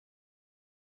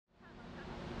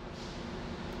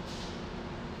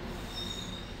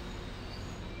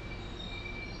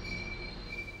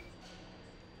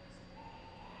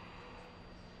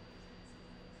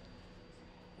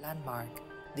LAndmARk,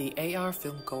 the AR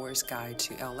Filmgoer's Guide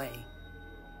to LA.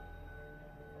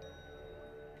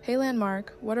 Hey LAndmARk,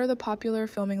 what are the popular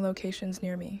filming locations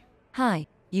near me? Hi,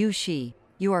 She.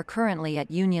 You are currently at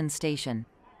Union Station.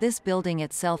 This building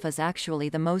itself is actually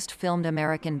the most filmed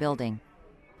American building.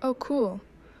 Oh, cool.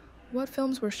 What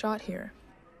films were shot here?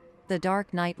 The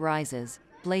Dark Knight Rises,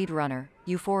 Blade Runner,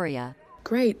 Euphoria.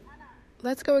 Great.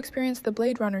 Let's go experience the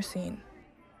Blade Runner scene.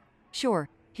 Sure,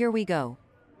 here we go.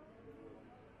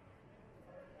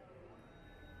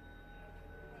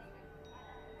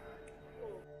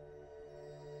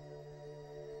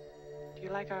 Do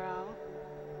you like our owl?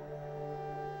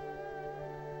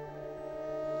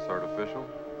 It's artificial?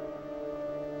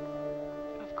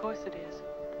 Of course it is.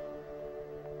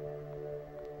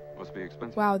 Must be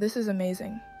expensive. Wow, this is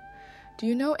amazing. Do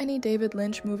you know any David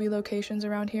Lynch movie locations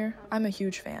around here? I'm a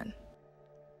huge fan.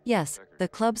 Yes, the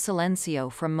Club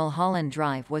Silencio from Mulholland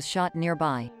Drive was shot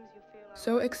nearby.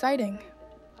 So exciting.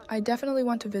 I definitely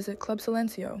want to visit Club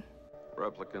Silencio.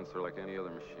 Replicants are like any other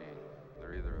machine.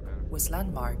 They're either a benefit. With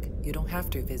LAndmARk, you don't have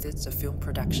to visit the film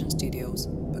production studios,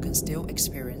 but can still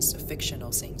experience the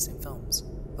fictional scenes in films,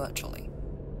 virtually.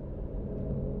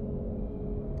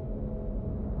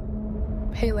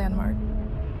 Hey LAndmARk,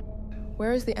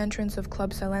 where is the entrance of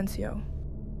Club Silencio?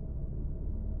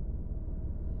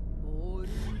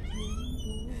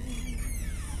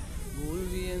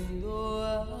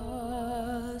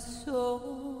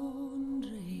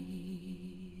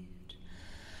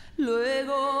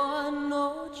 Luego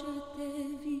anoche te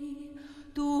vi,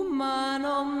 tu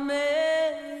mano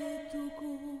me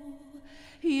tocó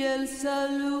y el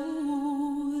saludo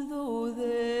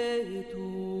de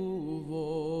tu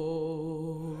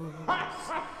voz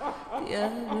te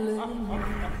hablé.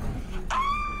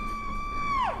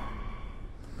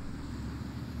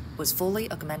 With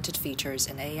fully augmented features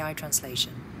and AI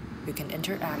translation, you can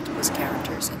interact with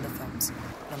characters in the films,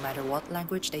 no matter what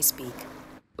language they speak.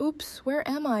 Oops, where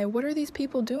am I? What are these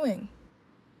people doing?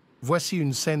 Voici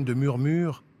une scène de Mur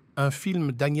Murs, un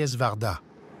film d'Agnès Varda.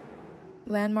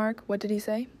 LAndmARk, what did he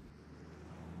say?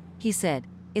 He said,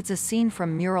 it's a scene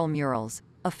from Mur Murs,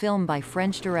 a film by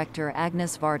French director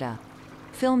Agnès Varda.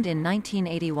 Filmed in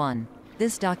 1981,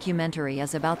 this documentary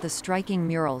is about the striking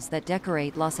murals that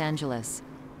decorate Los Angeles.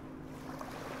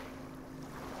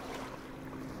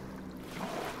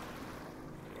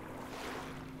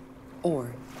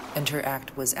 Or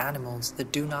interact with animals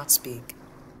that do not speak.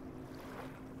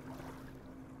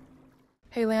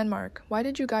 Hey LAndmARk, why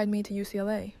did you guide me to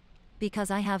UCLA? Because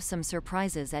I have some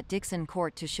surprises at Dixon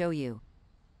Court to show you.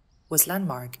 With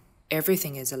LAndmARk,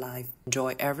 everything is alive.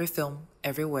 Enjoy every film,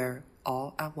 everywhere,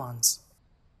 all at once.